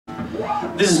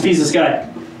This is Piece of Sky.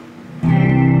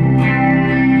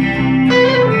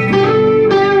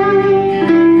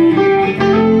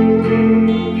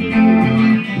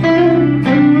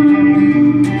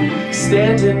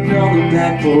 Standing on the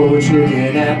back porch,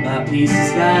 looking at my piece of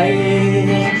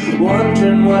sky,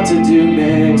 wondering what to do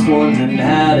next, wondering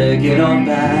how to get on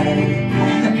by.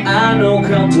 I know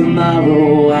come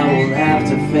tomorrow I will have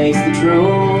to face the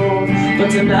truth,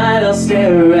 but tonight I'll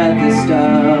stare at the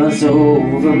stars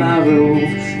over my roof.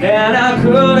 And I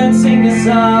couldn't sing this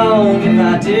song if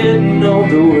I didn't know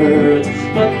the words,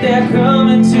 but they're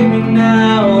coming to me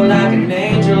now like an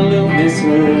angel who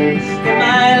misheard. And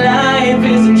my life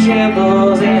is in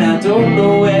shambles and I don't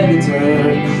know where to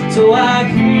turn, so I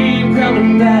keep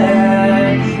coming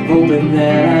back, hoping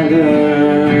that I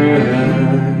learn.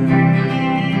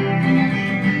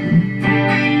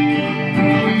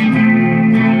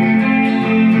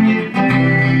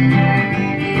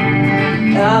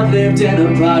 I've lived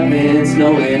in apartments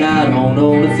knowing I don't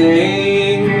own a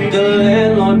thing. The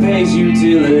landlord pays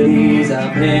utilities,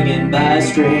 I'm hanging by a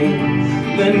string.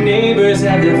 The neighbors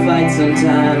have their fights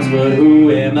sometimes, but who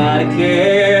am I to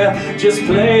care? Just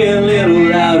play a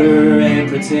little louder and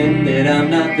pretend that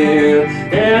I'm not there.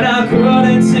 And I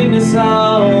couldn't sing this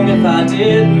song if I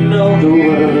didn't know the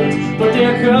words, but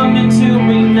they're coming to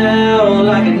me now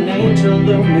like an angel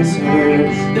who misheard.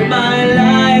 That my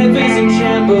life is in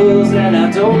shambles and I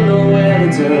don't know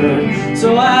where to turn,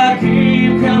 so I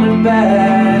keep coming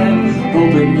back,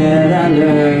 hoping that I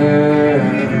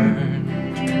learn.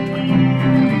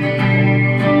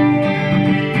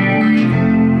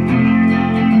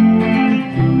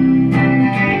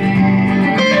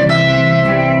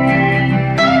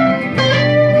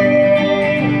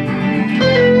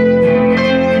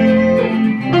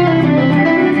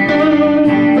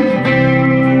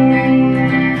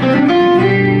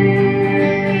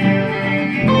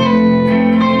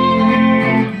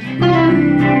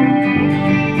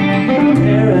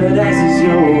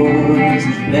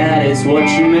 That is what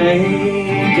you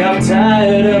make. I'm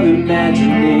tired of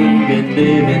imagining and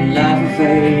living life a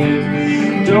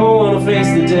fake. Don't wanna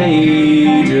face the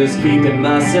day, just keeping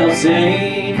myself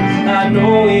sane. I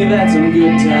know we've had some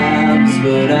good times,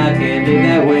 but I can't live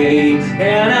that way.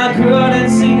 And I couldn't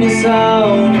sing this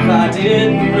song if I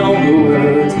didn't know the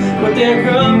words, but they're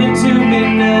coming to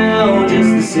me now just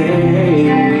the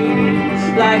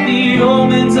same, like the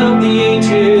omens of the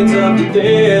ancients up to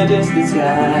their distant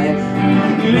sky,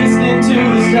 listening to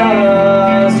the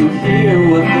stars to hear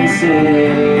what they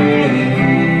say.